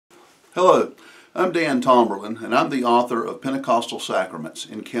Hello, I'm Dan Tomberlin, and I'm the author of Pentecostal Sacraments,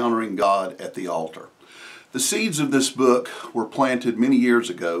 Encountering God at the Altar. The seeds of this book were planted many years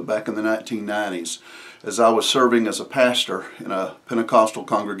ago, back in the 1990s, as I was serving as a pastor in a Pentecostal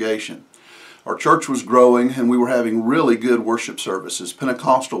congregation. Our church was growing, and we were having really good worship services,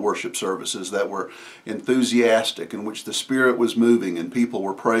 Pentecostal worship services that were enthusiastic, in which the Spirit was moving and people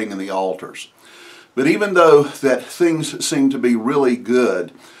were praying in the altars. But even though that things seemed to be really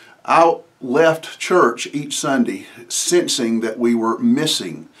good, I left church each Sunday sensing that we were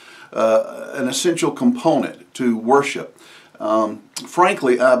missing an essential component to worship.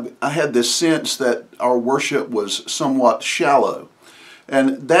 Frankly, I had this sense that our worship was somewhat shallow.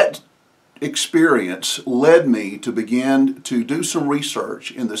 And that experience led me to begin to do some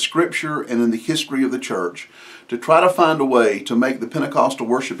research in the Scripture and in the history of the church to try to find a way to make the Pentecostal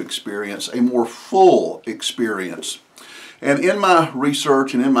worship experience a more full experience. And in my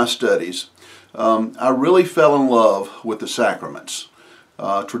research and in my studies, I really fell in love with the sacraments.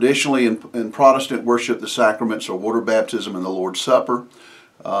 Traditionally in Protestant worship, the sacraments are water baptism and the Lord's Supper.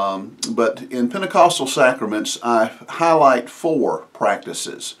 But in Pentecostal sacraments, I highlight four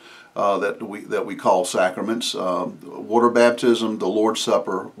practices that we call sacraments: water baptism, the Lord's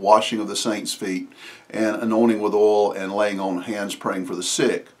Supper, washing of the saints' feet, and anointing with oil and laying on hands praying for the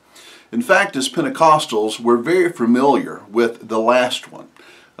sick. In fact, as Pentecostals, we're very familiar with the last one,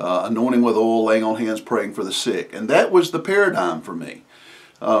 anointing with oil, laying on hands, praying for the sick. And that was the paradigm for me,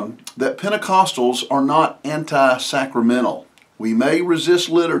 that Pentecostals are not anti-sacramental. We may resist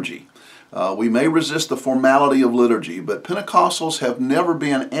liturgy. We may resist the formality of liturgy, but Pentecostals have never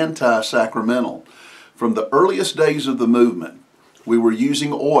been anti-sacramental. From the earliest days of the movement, we were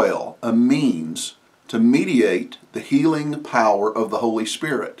using oil, a means to mediate the healing power of the Holy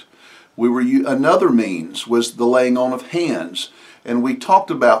Spirit. Another means was the laying on of hands, and we talked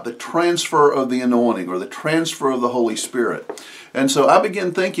about the transfer of the anointing or the transfer of the Holy Spirit. And so I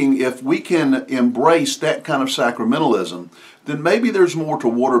began thinking, if we can embrace that kind of sacramentalism, then maybe there's more to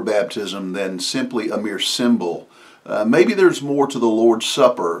water baptism than simply a mere symbol. Maybe there's more to the Lord's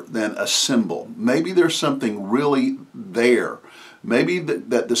Supper than a symbol. Maybe there's something really there. Maybe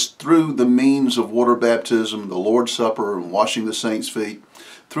through the means of water baptism, the Lord's Supper, and washing the saints' feet,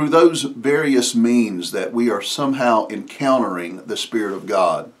 through those various means that we are somehow encountering the Spirit of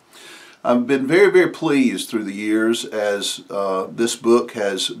God. I've been very, very pleased through the years as this book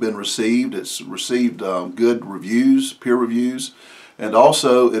has been received. It's received good reviews, peer reviews, and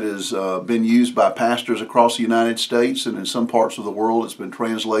also it has been used by pastors across the United States, and in some parts of the world it's been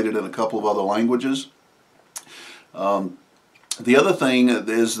translated in a couple of other languages. The other thing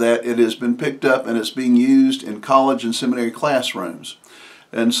is that it has been picked up and it's being used in college and seminary classrooms.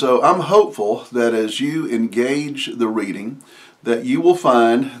 And so I'm hopeful that as you engage the reading, that you will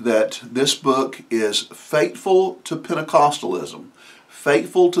find that this book is faithful to Pentecostalism,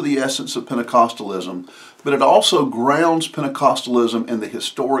 faithful to the essence of Pentecostalism, but it also grounds Pentecostalism in the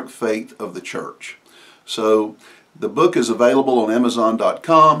historic faith of the church. So the book is available on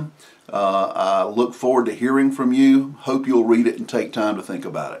Amazon.com. I look forward to hearing from you. Hope you'll read it and take time to think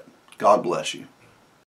about it. God bless you.